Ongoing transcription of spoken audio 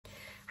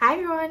Hi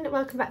everyone,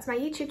 welcome back to my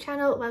YouTube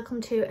channel.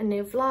 Welcome to a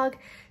new vlog.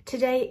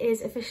 Today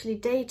is officially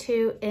day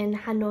 2 in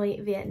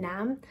Hanoi,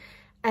 Vietnam.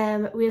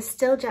 We are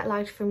still jet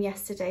lagged from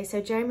yesterday, so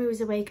Jeremy was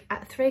awake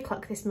at 3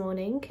 o'clock this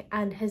morning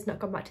and has not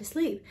gone back to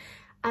sleep.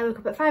 I woke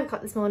up at 5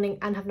 o'clock this morning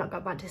and have not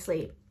gone back to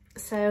sleep.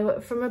 So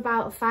from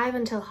about 5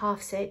 until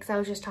 6:30, I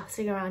was just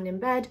tossing around in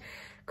bed,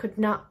 could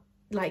not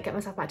get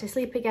myself back to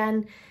sleep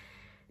again.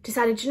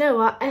 Decided, you know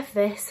what, F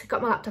this,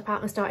 got my laptop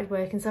out and started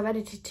working. So I've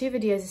edited 2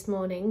 videos this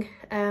morning.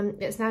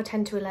 It's now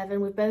 10 to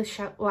 11. We've both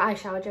showered, well, I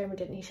showered, Jeremy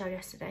didn't, he showered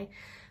yesterday.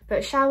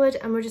 But showered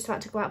and we're just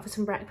about to go out for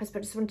some breakfast, but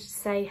I just wanted to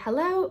say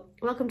hello,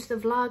 welcome to the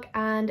vlog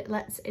and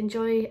let's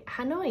enjoy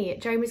Hanoi.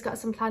 Jeremy's got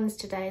some plans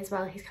today as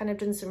well. He's kind of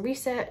done some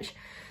research.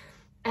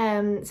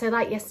 So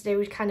like yesterday,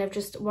 we kind of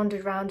just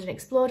wandered around and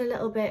explored a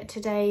little bit.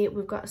 Today,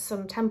 we've got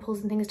some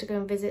temples and things to go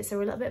and visit, so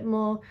we're a little bit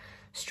more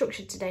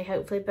structured today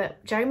hopefully,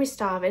 but Jeremy's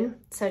starving,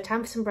 so time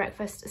for some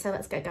breakfast, so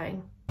let's get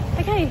going.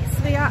 Okay,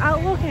 so we are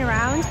out walking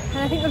around and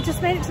I think we've just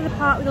made it to the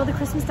park with all the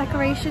Christmas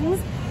decorations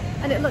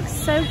and it looks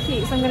so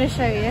cute, so I'm going to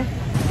show you.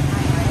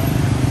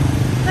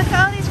 Look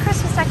at all these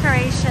Christmas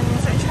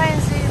decorations. Let me try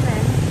and zoom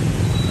in.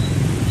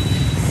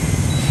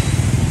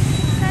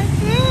 So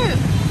cute!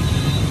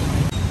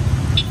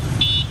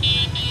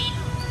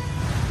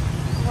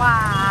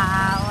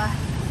 Wow!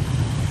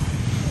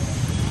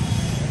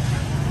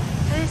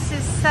 This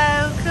is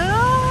so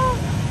cool!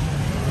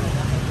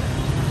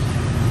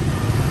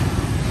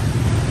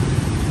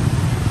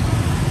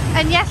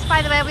 And yes,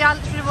 by the way, we are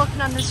literally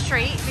walking on the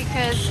street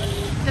because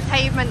the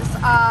pavements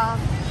are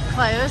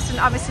closed and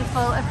obviously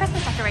full of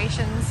Christmas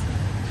decorations.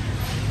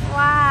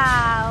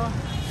 Wow!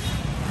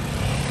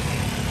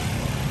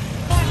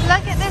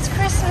 Look at this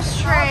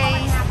Christmas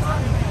tree!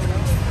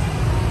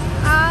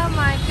 Oh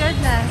my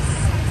goodness!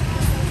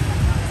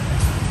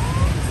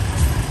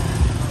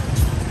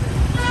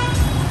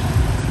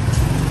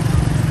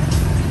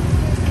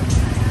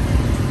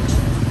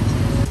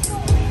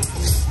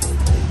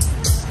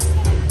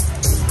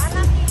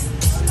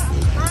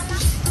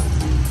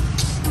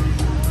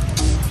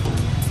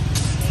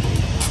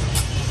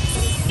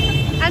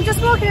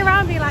 Walking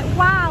around being like,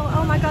 wow,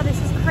 oh my god,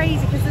 this is crazy,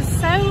 because there's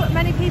so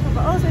many people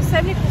but also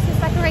so many Christmas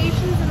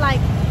decorations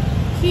and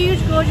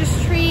huge gorgeous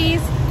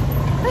trees.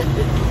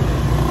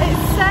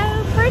 It's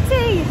so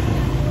pretty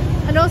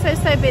and also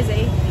so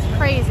busy. It's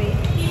crazy.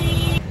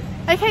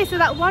 Okay, so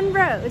that one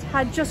road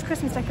had just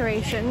Christmas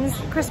decorations,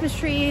 Christmas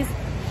trees,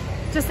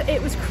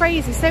 it was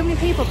crazy, so many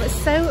people but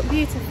so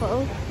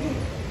beautiful.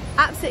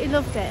 Absolutely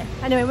loved it.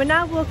 Anyway, we're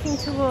now walking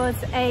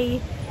towards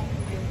a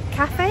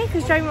cafe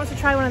because Jeremy wants to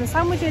try one of the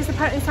sandwiches.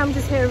 Apparently the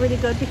sandwiches here are really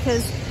good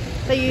because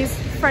they use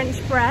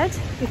French bread,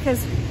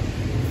 because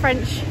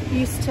French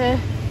used to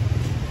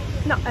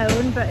not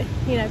own but,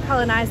 you know,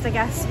 colonized, I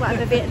guess,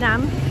 whatever,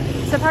 Vietnam.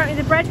 So apparently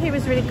the bread here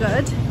is really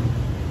good.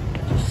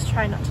 Just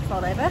try not to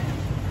fall over.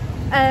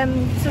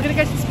 So we're going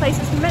to go to this place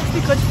that's meant to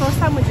be good for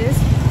sandwiches,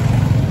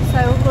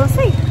 so we'll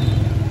see.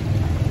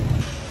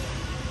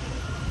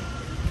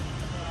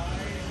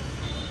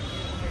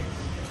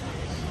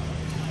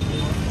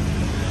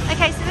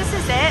 Okay, so this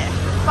is it,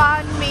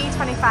 Banh Mi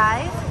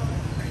 25,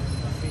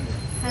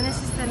 and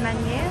this is the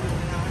menu,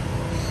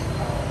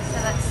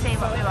 so let's see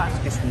what we want.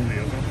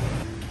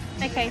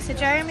 Okay, so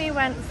Jeremy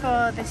went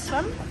for this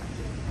one,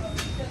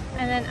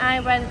 and then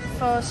I went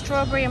for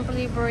strawberry and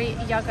blueberry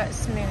yogurt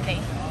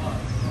smoothie.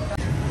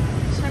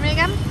 Show me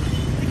again?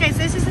 Okay, so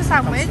this is the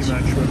sandwich.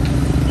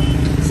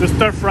 It's a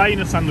stir fry in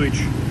a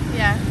sandwich.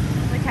 Yeah,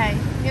 okay,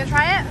 you gonna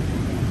try it?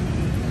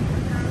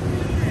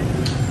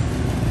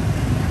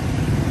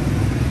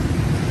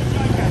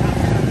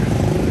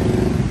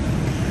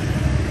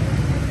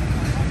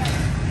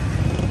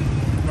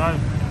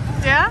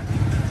 Yeah?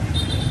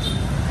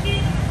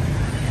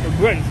 It's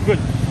great, it's good.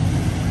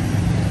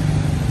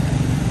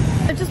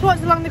 I've just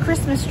walked along the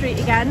Christmas street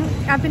again.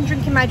 I've been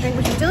drinking my drink,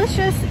 which is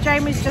delicious.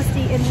 Jeremy's just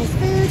eating his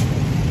food.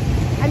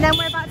 And then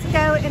we're about to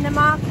go in the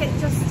market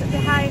just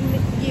behind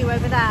you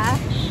over there,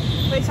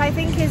 which I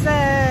think is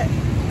a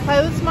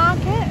clothes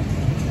market.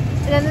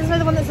 And then there's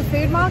another one that's a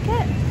food market.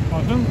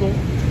 I think so.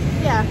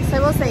 Yeah,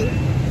 so we'll see.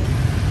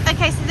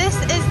 Okay, so this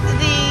is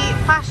the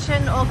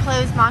fashion or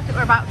clothes market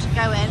we're about to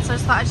go in, so I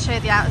just thought I'd show you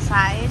the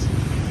outside.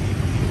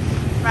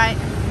 Right,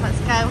 let's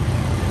go.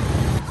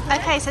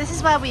 Okay, so this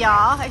is where we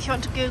are. If you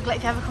want to Google it,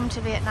 if you ever come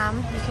to Vietnam,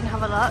 you can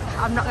have a look.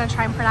 I'm not going to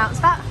try and pronounce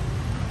that,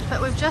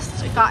 but we've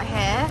just got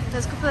here.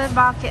 There's a couple of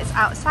markets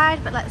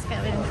outside, but let's go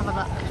in and have a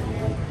look.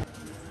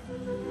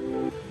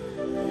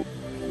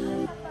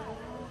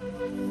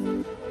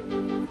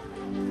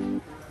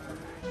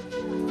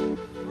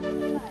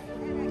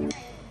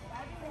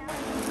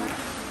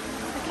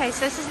 Okay,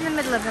 so this is in the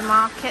middle of the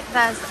market.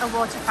 There's a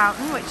water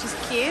fountain, which is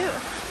cute.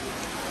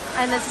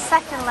 And there's a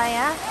second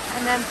layer,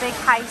 and then big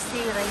high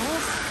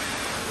ceilings.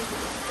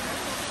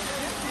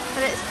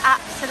 But it's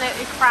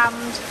absolutely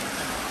crammed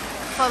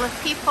full of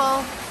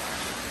people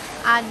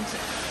and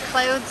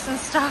clothes and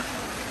stuff.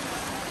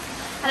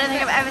 I don't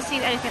think I've ever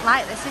seen anything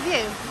like this, have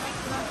you?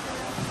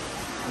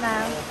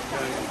 No.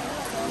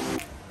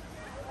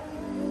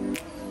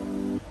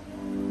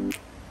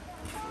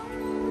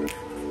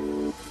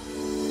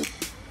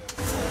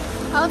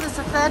 Oh, there's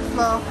a third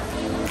floor.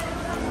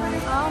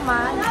 Oh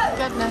my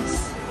goodness.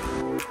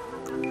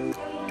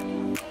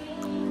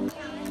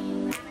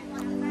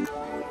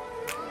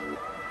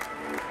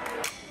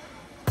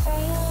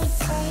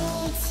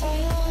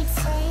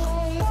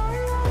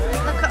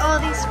 Look at all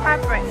these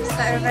fabrics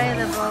that are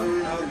available.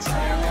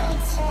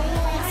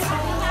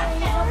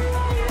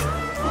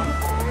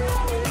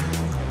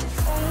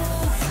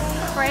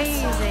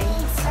 Crazy.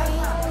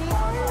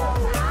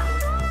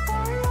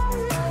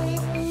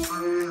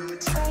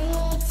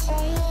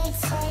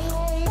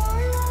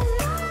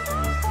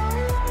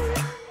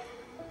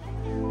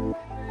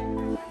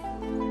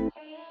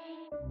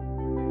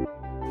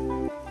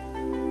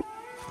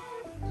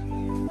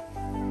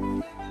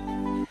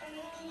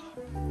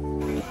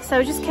 So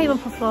we just came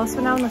up a floor, so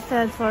we're now on the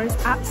third floor. It's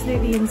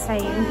absolutely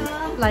insane.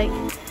 Like,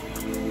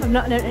 I've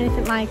not known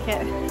anything like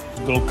it.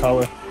 Gold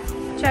cover.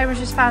 Jeremy's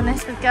just found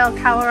this with girl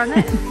cower on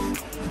it.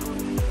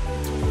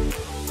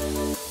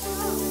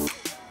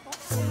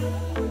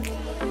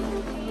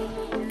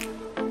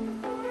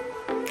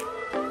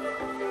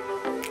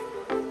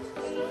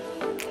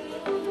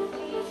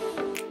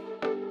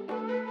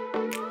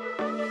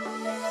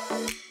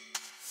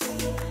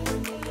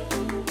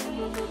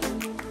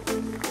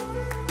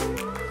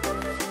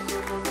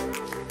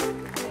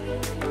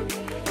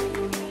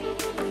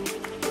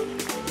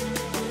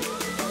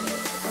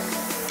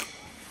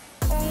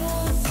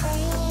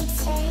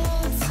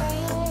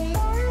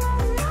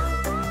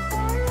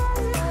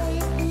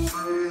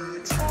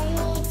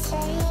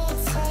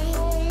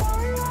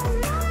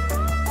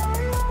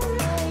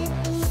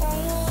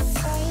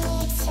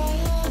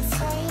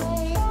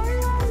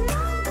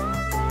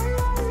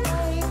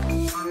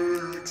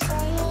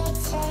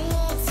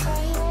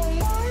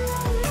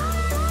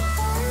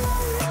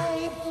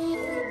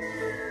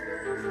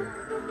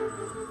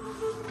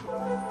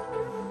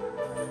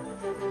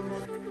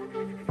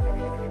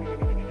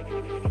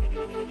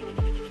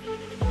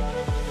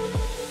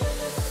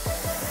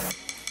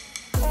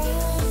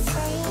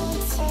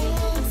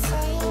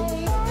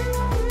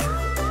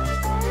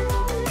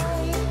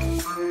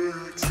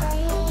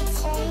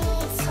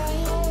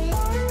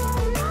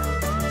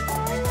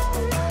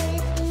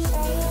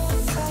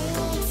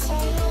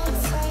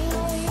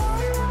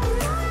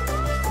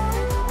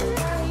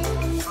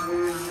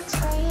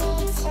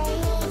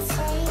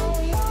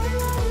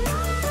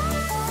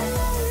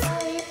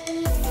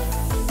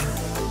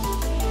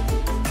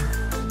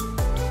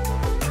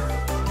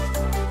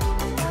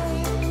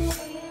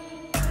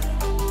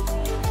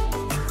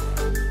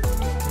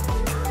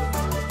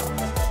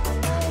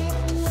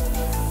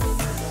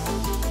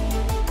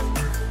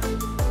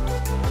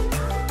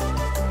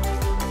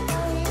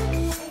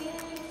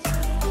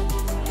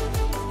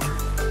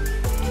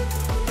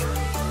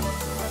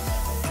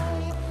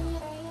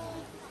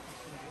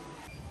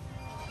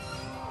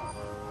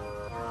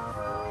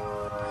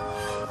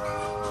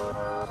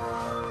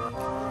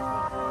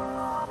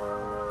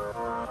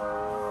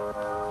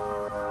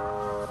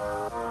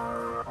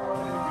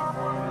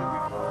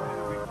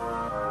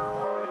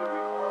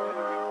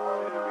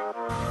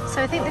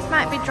 So I think this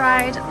might be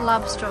dried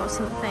lobster or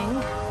something.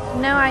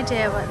 No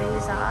idea what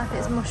these are. If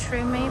it's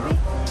mushroom maybe.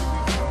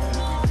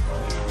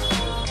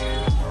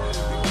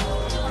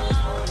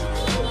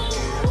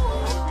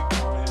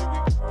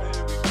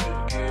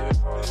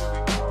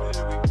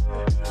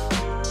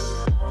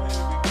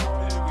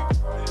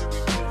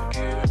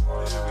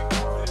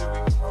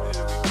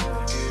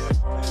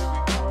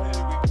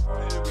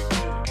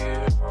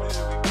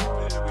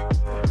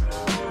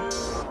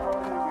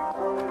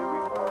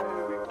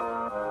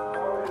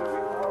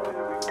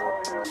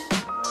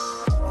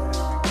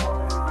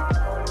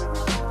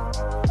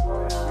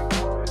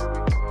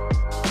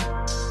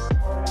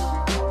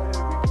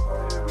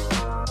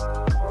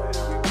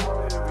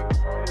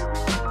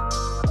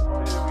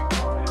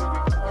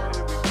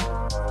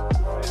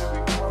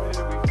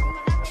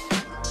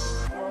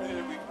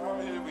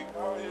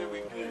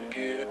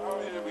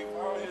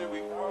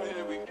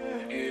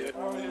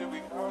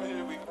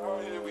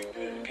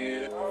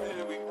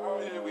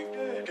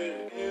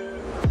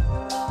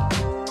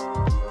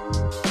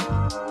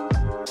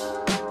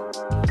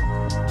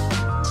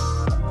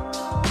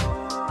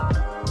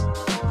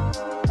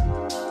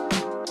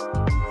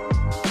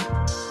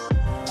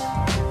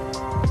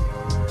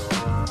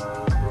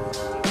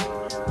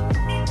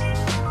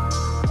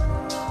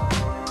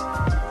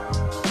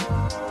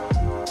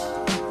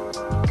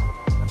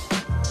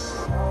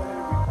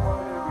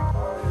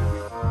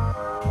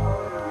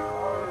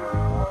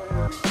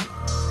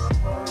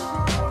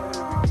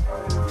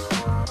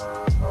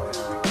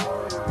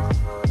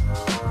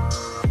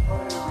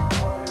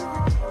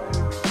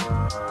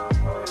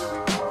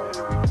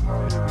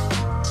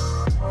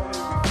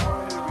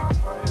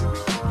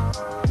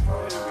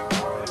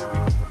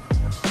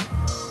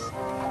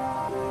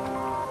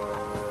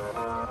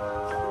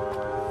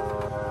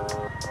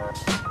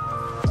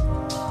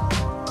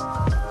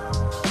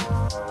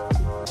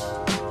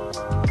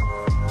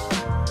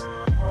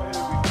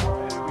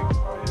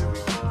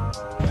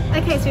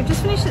 Okay, so we've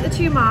just finished at the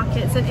two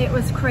markets and it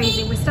was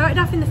crazy. We started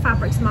off in the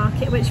fabrics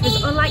market, which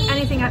was unlike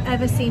anything I've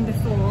ever seen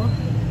before.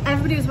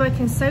 Everybody was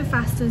working so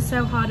fast and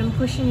so hard and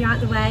pushing you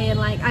out the way, and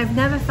like I've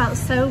never felt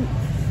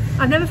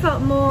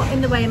more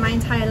in the way in my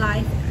entire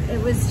life.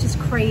 It was just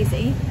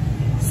crazy.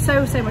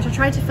 So much. I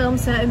tried to film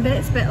certain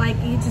bits, but like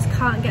you just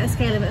can't get a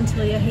scale of it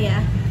until you're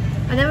here.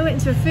 And then we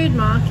went to a food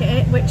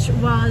market, which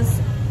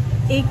was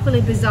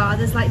equally bizarre.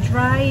 There's like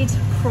dried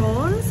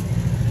prawns,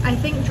 I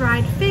think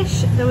dried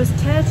fish, there was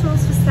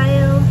turtles for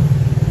sale,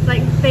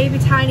 like baby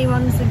tiny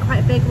ones and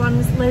quite big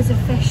ones, loads of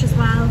fish as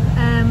well.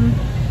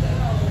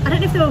 I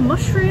don't know if there were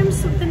mushrooms,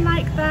 something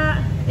like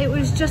that. It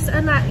was just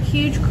like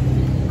huge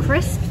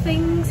crisp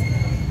things.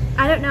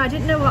 I don't know, I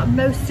didn't know what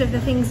most of the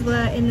things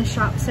were in the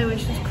shop, so it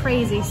was just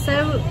crazy.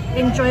 So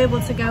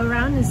enjoyable to go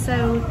around and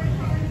so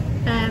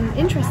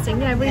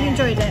interesting. Yeah, I really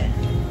enjoyed it.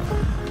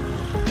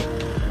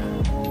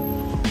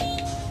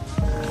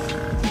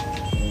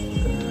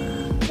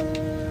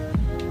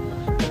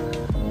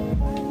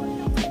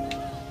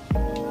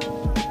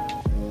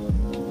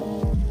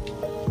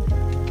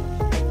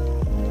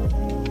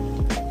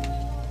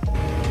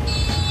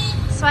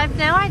 So I have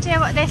no idea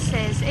what this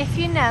is. If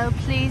you know,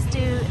 please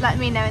do let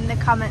me know in the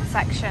comment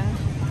section.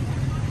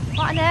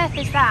 What on earth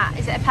is that?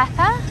 Is it a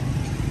pepper?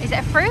 Is it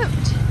a fruit?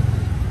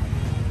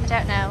 I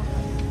don't know.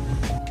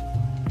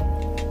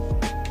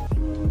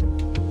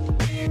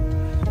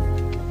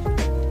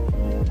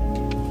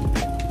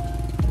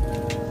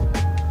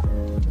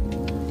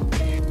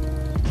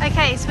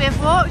 Okay, so we have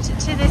walked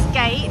to this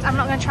gate. I'm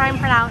not going to try and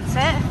pronounce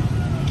it.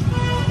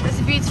 It's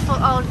a beautiful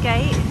old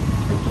gate.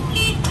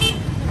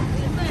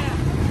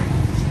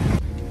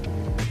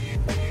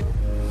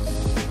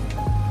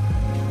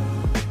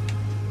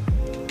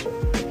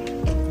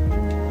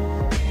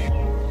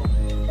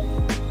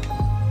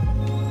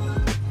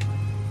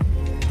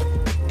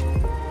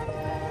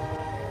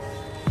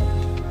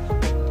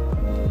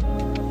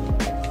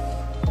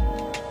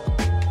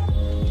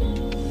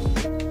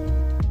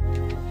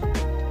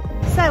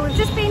 So we've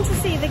just been to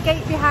see the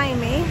gate behind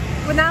me.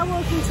 We're now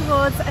walking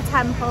towards a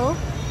temple.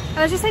 And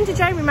I was just saying to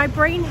Jeremy, my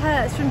brain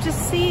hurts from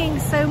just seeing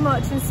so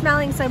much and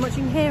smelling so much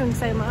and hearing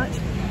so much.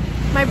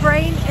 My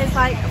brain is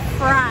like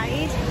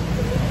fried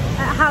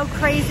at how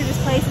crazy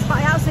this place is, but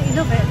I absolutely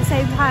love it at the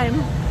same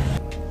time.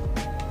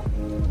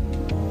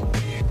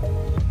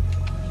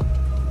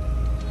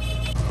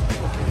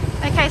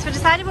 Okay, so we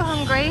decided we're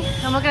hungry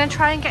and we're going to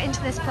try and get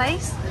into this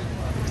place.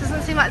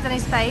 Doesn't seem like there's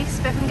any space,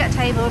 but if we can get a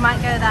table we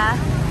might go there.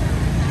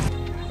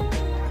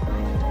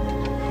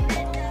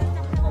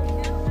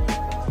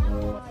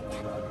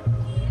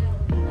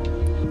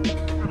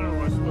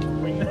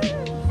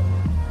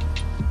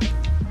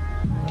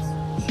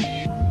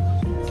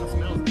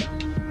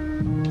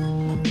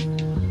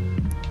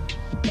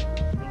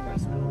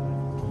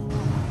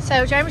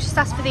 So Jeremy just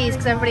asked for these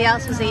because everybody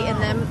else was eating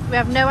them. We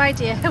have no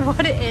idea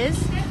what it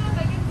is,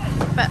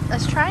 but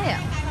let's try it.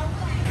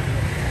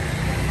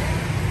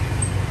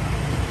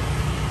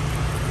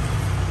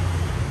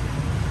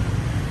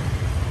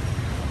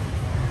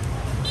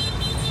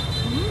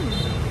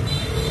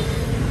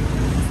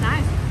 It's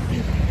nice.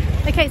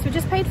 Okay, so we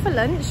just paid for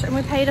lunch and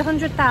we paid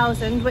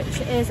 100,000,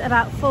 which is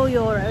about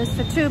 €4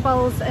 for 2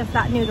 bowls of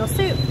that noodle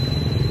soup,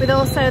 with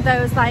also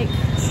those like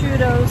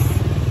churros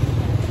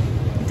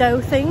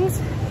dough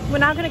things. We're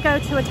now going to go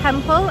to a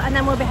temple and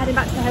then we'll be heading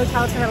back to the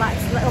hotel to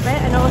relax a little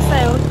bit and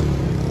also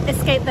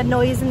escape the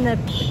noise and the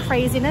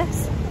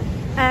craziness.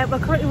 We're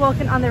currently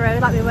walking on the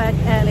road like we were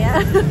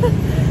earlier.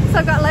 So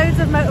I've got loads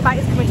of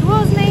motorbikes coming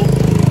towards me.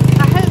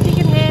 I hope you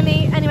can hear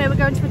me. Anyway, we're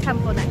going to a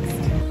temple next.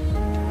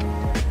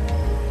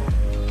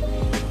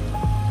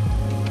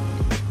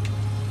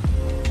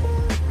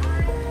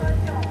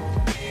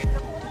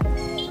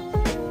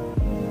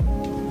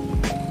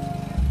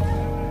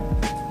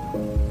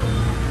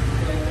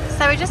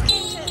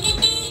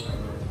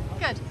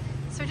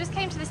 So we just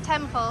came to this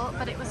temple,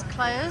 but it was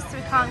closed, so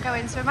we can't go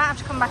in, so we might have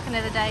to come back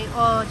another day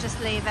or just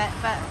leave it.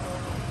 But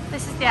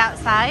this is the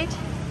outside.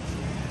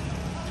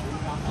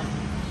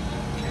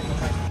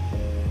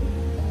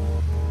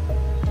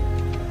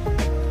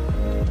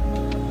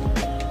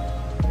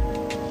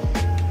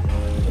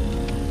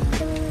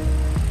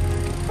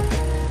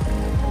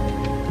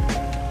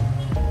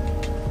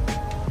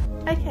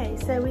 Okay,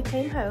 so we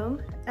came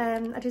home.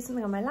 I did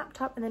something on my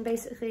laptop and then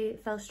basically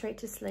fell straight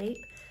to sleep.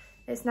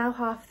 It's now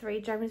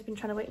 3:30. Jeremy's been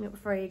trying to wake me up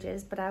for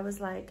ages, but I was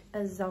like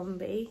a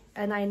zombie.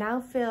 And I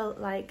now feel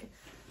like,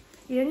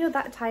 you know, you're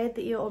that tired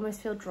that you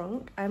almost feel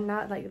drunk. I'm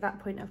now at like that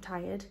point of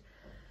tired.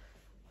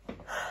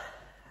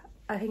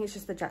 I think it's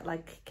just the jet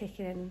lag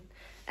kicking in.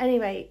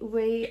 Anyway,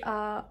 we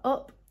are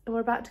up and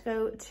we're about to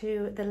go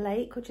to the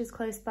lake, which is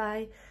close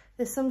by.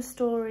 There's some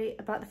story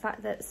about the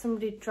fact that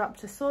somebody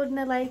dropped a sword in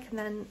the lake and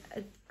then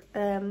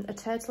a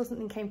turtle or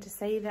something came to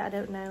save it. I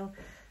don't know.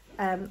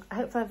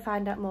 Hopefully I'll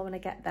find out more when I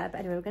get there. But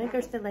anyway, we're going to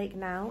go to the lake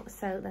now,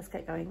 so let's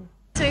get going.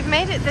 So we've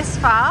made it this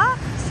far,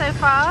 so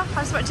far. I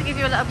just wanted to give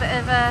you a little bit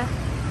of a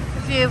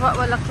view of what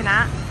we're looking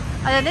at.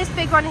 And then this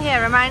big one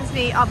here reminds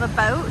me of a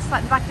boat. It's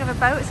like the back of a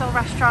boat. It's all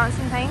restaurants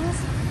and things.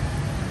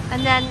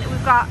 And then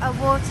we've got a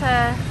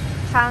water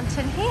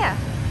fountain here.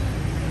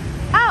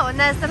 Oh, and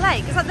there's the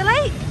lake. Is that the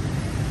lake?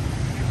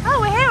 Oh,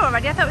 we're here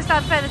already. I thought we still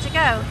had further to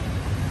go.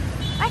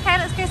 Okay,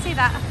 let's go see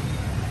that.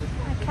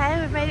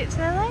 Okay, we've made it to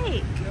the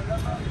lake.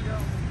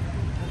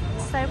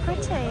 So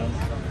pretty.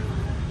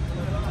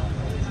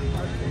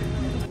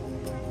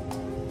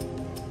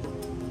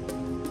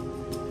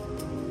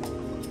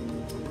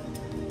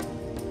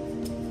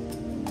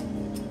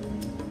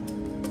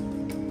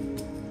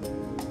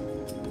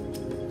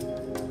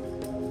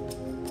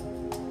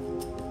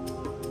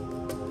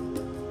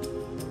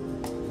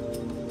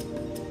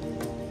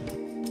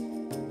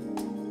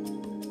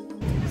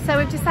 So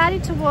we've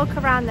decided to walk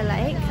around the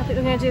lake. I think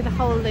we're going to do the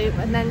whole loop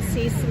and then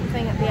see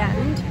something at the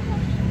end.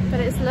 But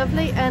it's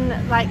lovely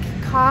and like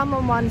calm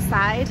on one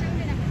side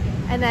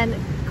and then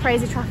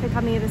crazy traffic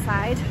on the other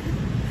side.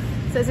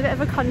 So it's a bit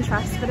of a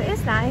contrast, but it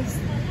is nice.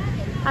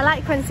 I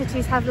like when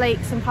cities have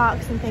lakes and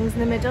parks and things in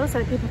the middle so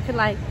that people can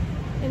like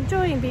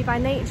enjoy and be by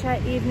nature,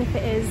 even if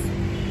it is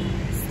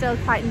still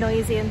quite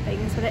noisy and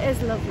things, but it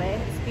is lovely.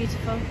 It's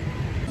beautiful.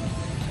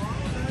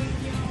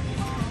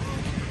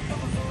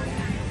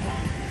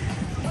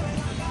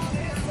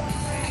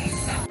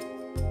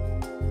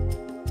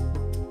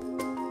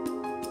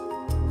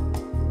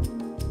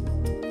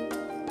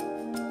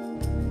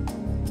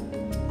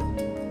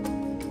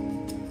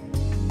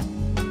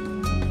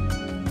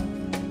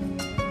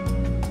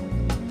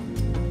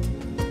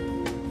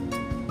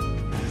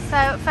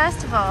 So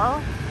first of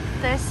all,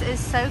 this is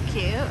so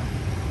cute.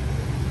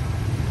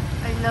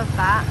 I love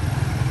that.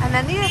 And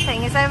then the other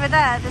thing is over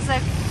there, there's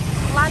a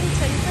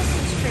lantern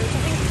Christmas tree, which I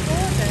think is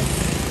gorgeous.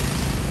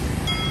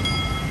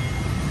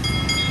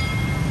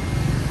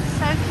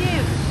 So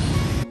cute.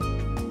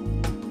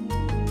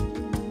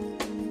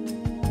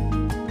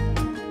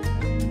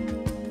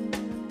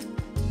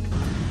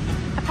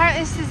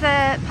 Apparently this is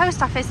a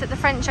post office that the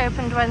French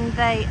opened when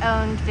they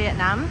owned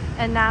Vietnam,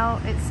 and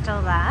now it's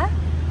still there.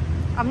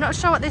 I'm not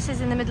sure what this is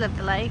in the middle of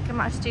the lake. I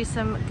might have to do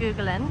some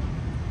Googling.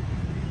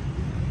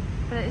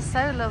 But it's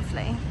so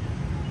lovely.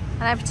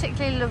 And I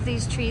particularly love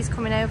these trees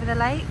coming over the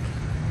lake.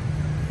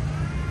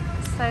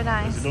 It's so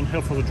nice. Don't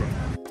help for the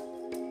drive.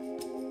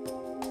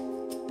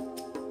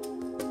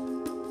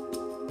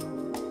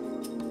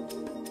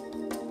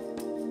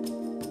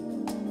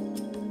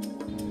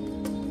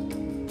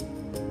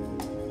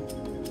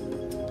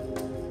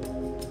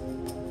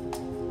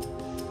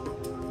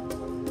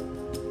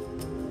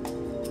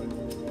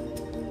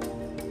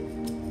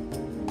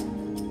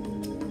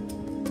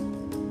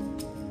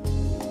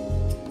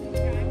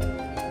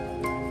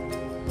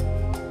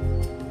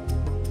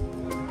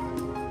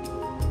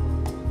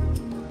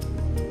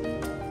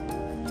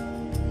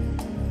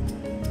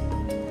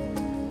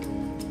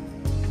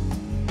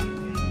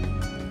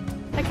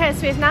 Okay,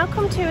 so we've now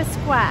come to a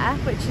square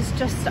which is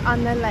just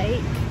on the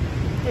lake.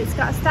 It's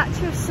got a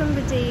statue of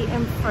somebody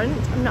in front.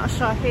 I'm not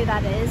sure who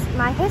that is.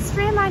 My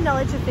history and my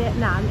knowledge of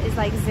Vietnam is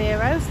like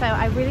zero, so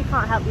I really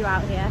can't help you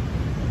out here.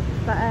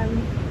 But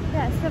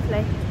yeah, it's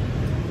lovely.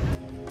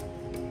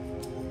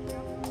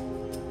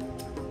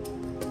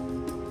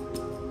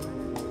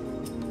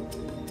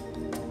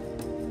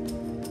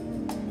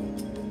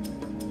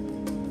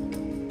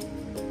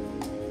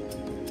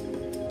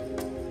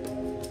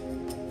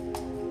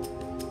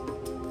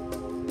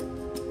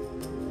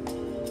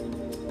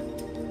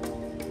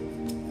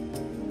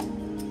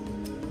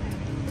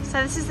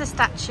 So this is the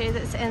statue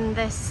that's in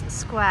this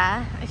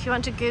square. If you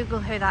want to Google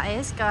who that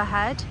is, go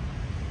ahead.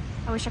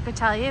 I wish I could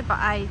tell you, but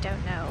I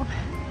don't know.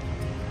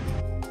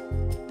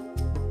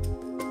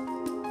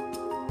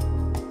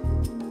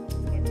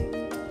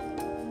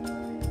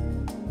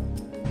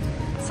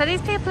 So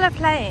these people are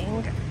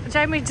playing,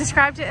 Jeremy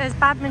described it as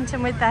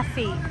badminton with their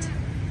feet.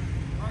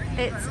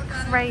 It's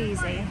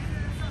crazy.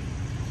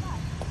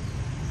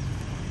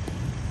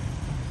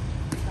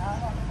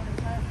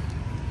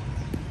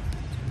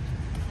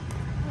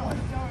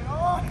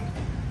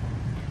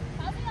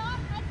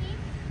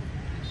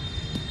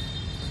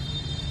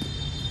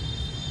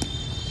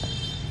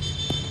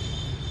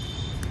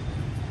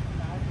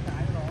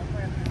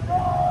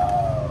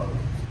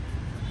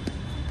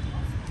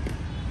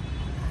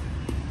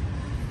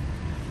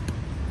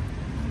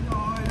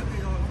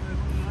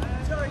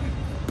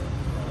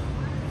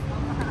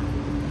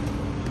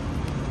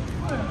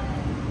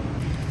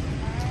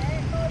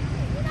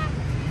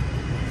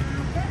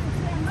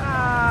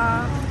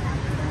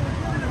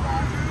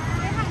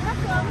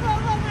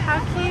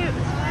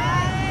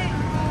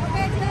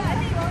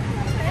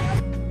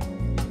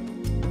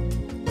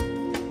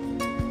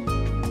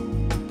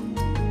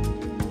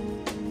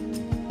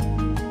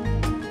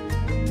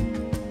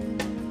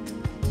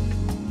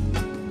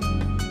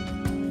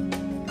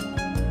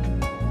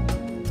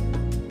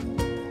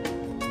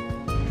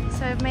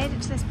 So we've made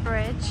it to this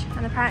bridge,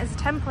 and apparently there's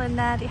a temple in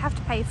there that you have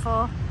to pay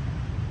for,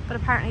 but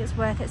apparently it's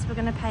worth it, so we're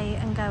going to pay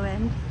and go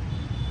in.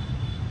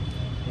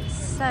 It's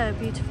so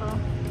beautiful.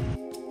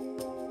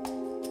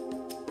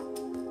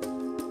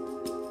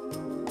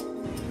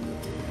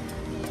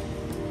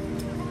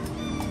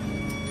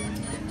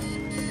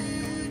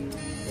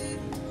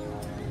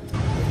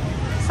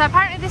 So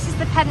apparently this is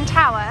the Penn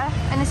Tower,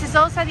 and this is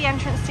also the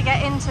entrance to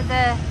get into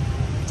the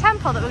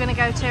temple that we're going to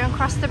go to and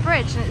cross the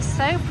bridge, and it's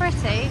so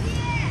pretty.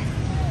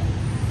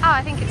 Oh,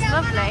 I think it's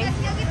lovely.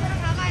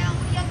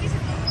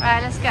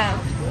 Right, let's go.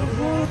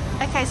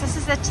 Okay, so this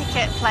is the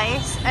ticket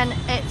place, and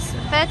it's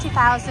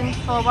 30,000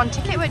 for one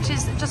ticket, which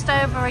is just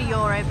over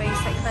 €1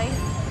 basically.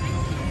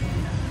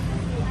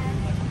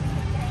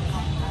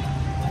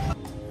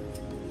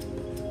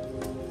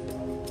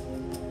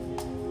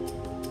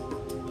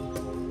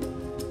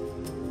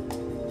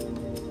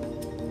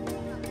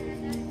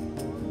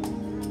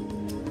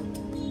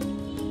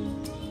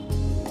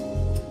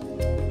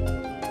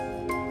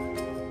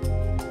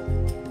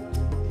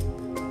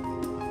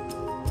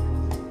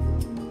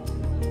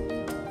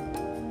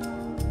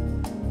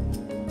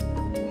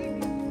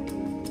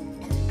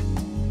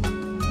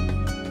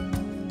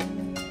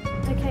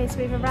 So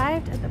we've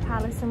arrived at the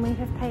palace and we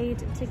have paid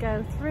to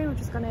go through. We've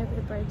just gone over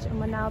the bridge and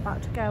we're now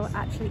about to go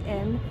actually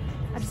in.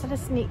 I just had a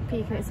sneak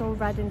peek and it's all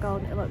red and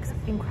gold and it looks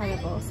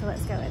incredible, so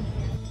let's go in.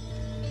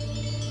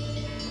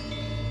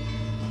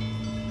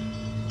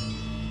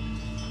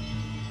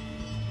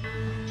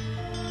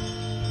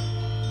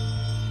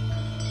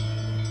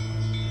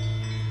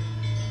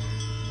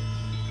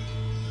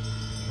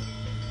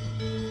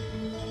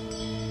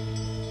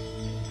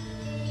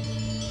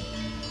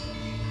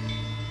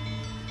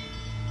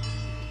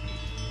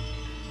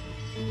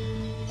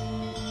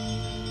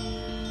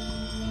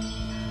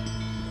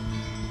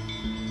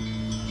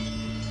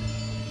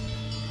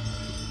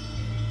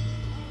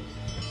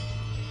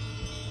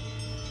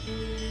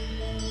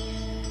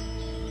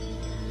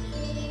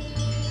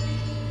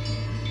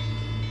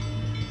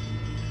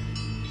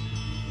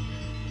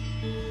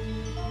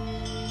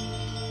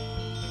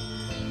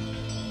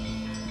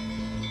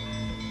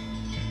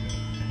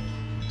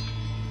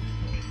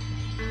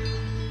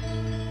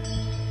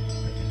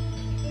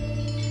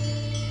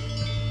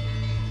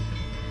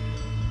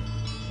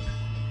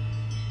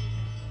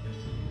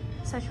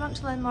 So if you want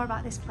to learn more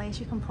about this place,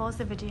 you can pause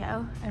the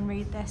video and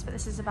read this, but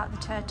this is about the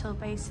turtle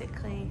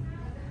basically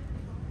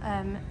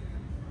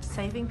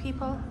saving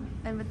people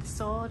and with the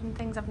sword and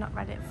things. I've not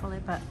read it fully,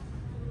 but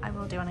I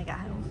will do when I get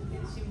home.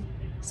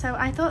 So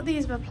I thought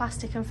these were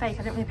plastic and fake.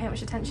 I didn't really pay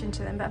much attention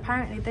to them, but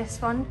apparently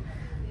this one,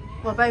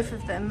 well, both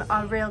of them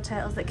are real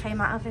turtles that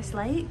came out of this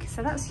lake.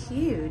 So that's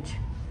huge.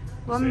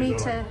 1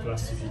 meter. Like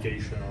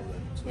plastification of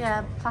them. So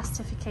yeah,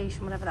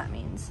 plastification, whatever that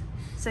means.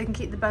 So you can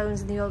keep the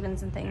bones and the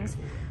organs and things.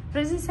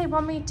 But does it say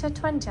 1 meter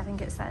 20? I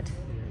think it said.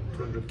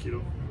 200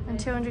 kilo. And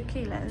 200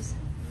 kilos.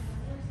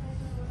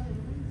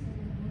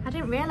 I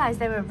didn't realise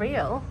they were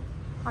real.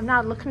 I'm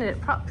now looking at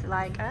it properly,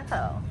 like,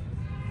 oh.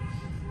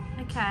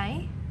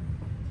 Okay.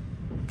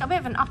 Got a bit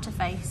of an otter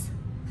face.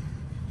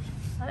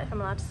 I don't know if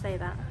I'm allowed to say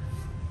that.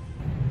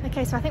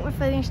 Okay, so I think we're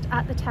finished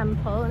at the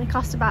temple and it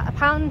cost about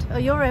 £1 or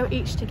 €1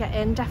 each to get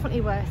in.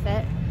 Definitely worth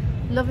it.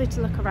 Lovely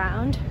to look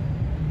around.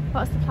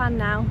 What's the plan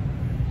now?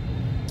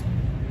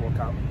 Walk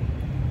out.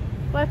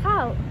 Work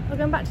out? We're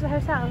going back to the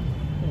hotel?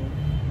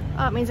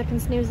 Oh, it means I can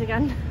snooze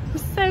again. I'm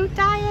so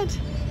tired.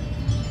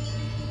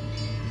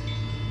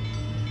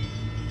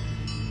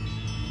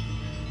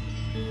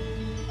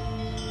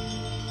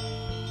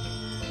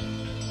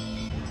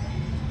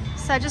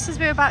 So just as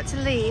we were about to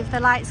leave, the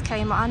lights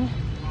came on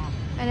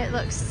and it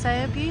looks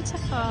so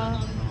beautiful.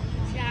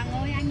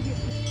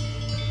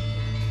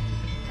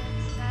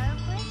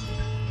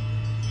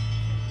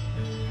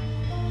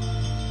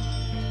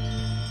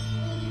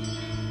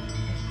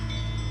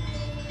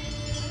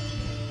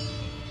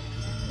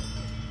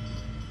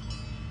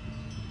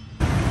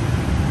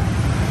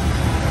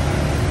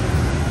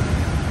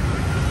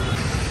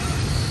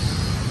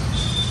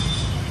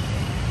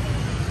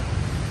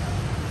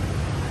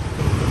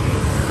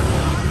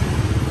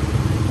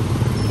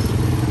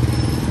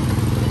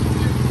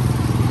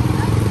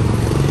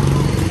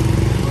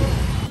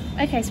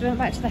 Okay, so we went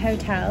back to the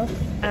hotel.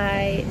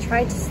 I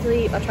tried to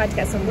sleep, I tried to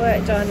get some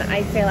work done.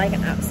 I feel like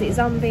an absolute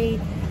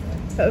zombie.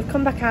 But we've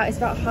come back out, it's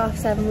about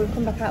 7:30. We've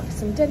come back out for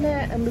some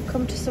dinner and we've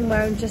come to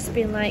somewhere and just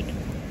been like,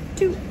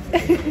 toot.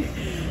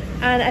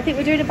 And I think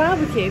we're doing a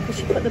barbecue because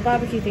she put the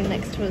barbecue thing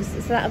next to us.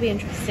 So that'll be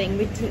interesting.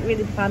 We didn't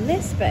really plan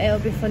this, but it'll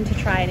be fun to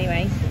try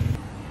anyway.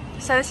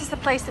 So this is the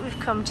place that we've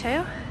come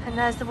to. And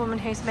there's the woman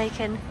who's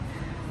making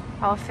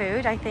our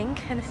food, I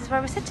think, and this is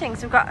where we're sitting.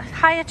 So we've got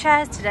higher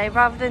chairs today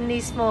rather than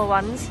these small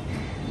ones.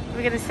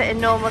 We're going to sit in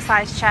normal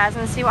sized chairs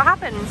and see what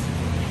happens.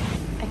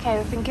 Okay,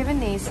 we've been given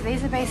these. So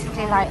these are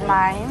basically like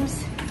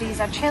limes. These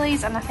are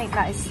chilies and I think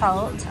that is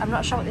salt. I'm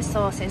not sure what this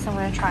sauce is, so I'm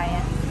going to try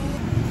it.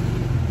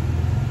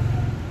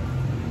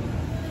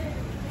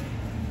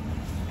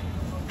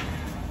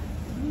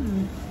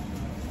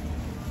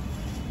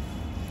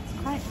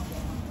 It's quite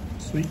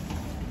sweet.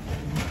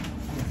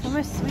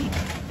 Almost sweet,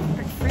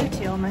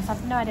 fruity almost. I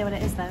have no idea what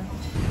it is though.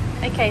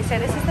 Okay, so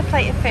this is the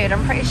plate of food.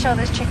 I'm pretty sure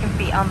there's chicken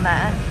feet on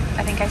there.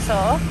 I think I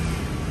saw.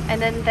 And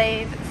then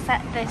they've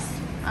set this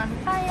on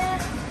fire.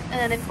 And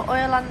then they put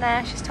oil on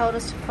there. She's told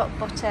us to put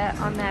butter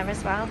on there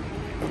as well.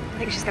 I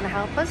think she's going to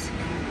help us.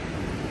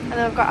 And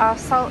then we've got our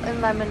salt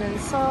and lemon and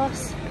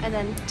sauce, and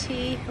then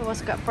tea. We've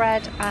also got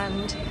bread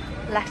and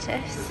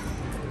lettuce.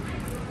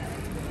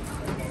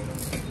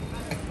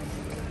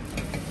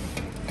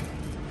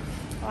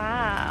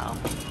 Wow.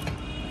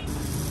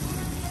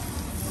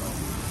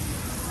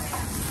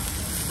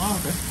 Oh,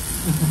 okay.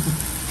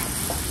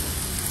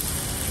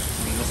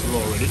 I mean, that's raw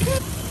already.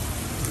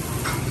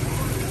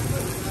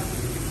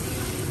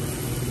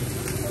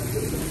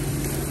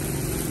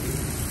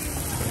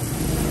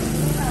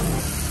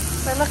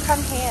 So look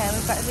on here,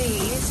 we've got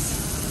these.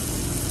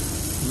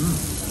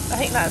 I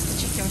think that's the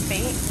chicken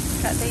feet.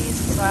 We've got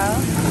these as well.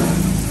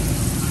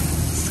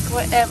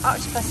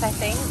 Octopus, I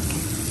think.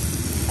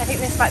 I think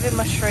this might be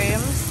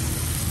mushrooms.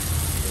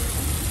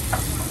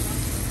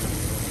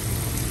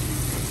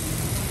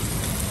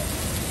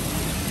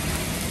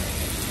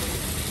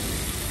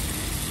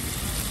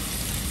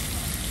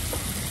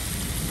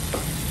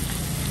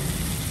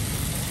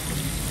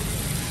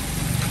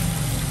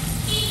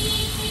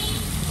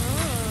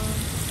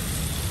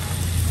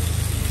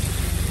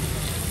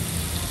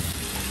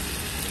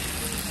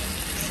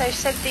 So she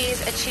said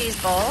these are cheese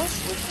balls,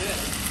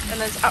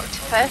 and there's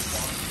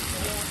octopus,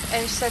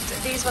 and she said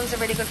these ones are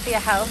really good for your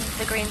health,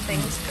 the green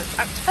things, because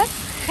octopus.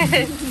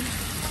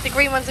 The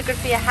green ones are good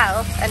for your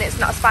health, and it's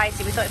not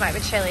spicy. We thought it might be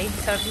chili,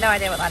 so I have no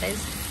idea what that is.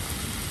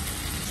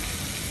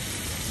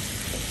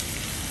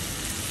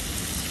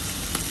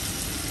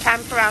 Time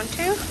for round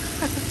 2.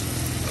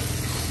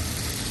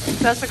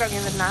 What else we got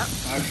other than that?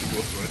 I should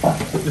go for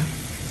it.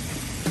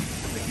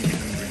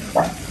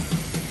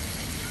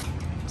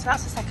 So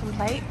that's the second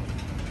plate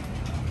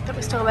that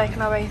we're still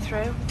working our way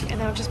through, and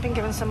then we've just been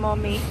given some more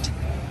meat,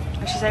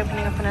 and she's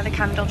opening up another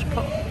candle to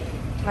put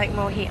like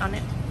more heat on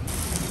it.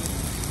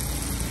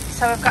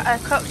 So I've got a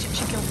cooked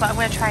chicken foot. I'm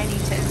going to try and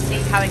eat it and see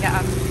how we get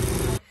on.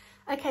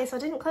 Okay, so I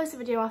didn't close the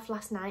video off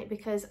last night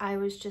because I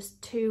was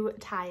just too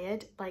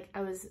tired. Like,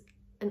 I was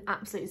an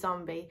absolute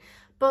zombie.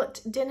 But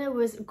dinner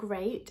was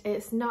great.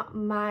 It's not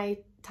my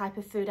type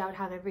of food I would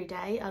have every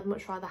day. I'd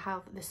much rather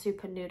have the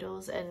soup and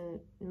noodles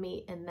and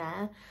meat in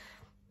there.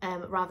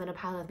 Rather than a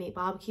pile of meat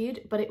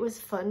barbecued, but it was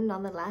fun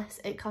nonetheless.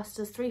 It cost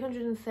us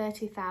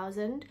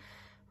 330,000,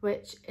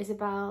 which is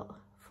about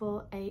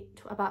 12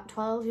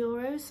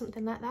 euros,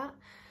 something like that,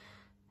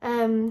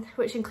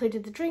 which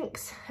included the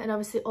drinks and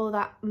obviously all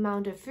that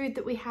amount of food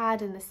that we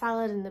had, and the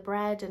salad and the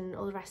bread and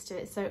all the rest of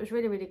it. So it was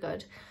really, really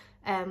good.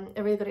 A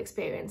really good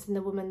experience, and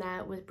the woman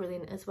there was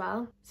brilliant as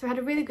well. So we had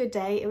a really good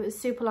day. It was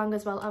super long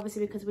as well,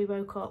 obviously, because we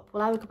woke up,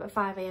 well, I woke up at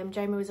 5 AM,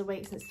 Jeremy was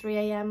awake since 3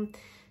 AM.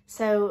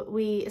 So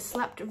we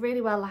slept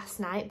really well last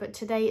night, but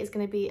today is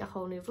going to be a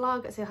whole new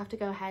vlog, so you'll have to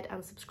go ahead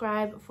and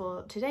subscribe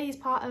for today's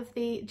part of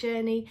the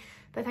journey.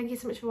 But thank you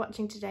so much for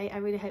watching today. I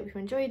really hope you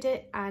enjoyed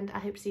it, and I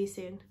hope to see you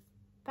soon.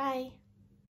 Bye!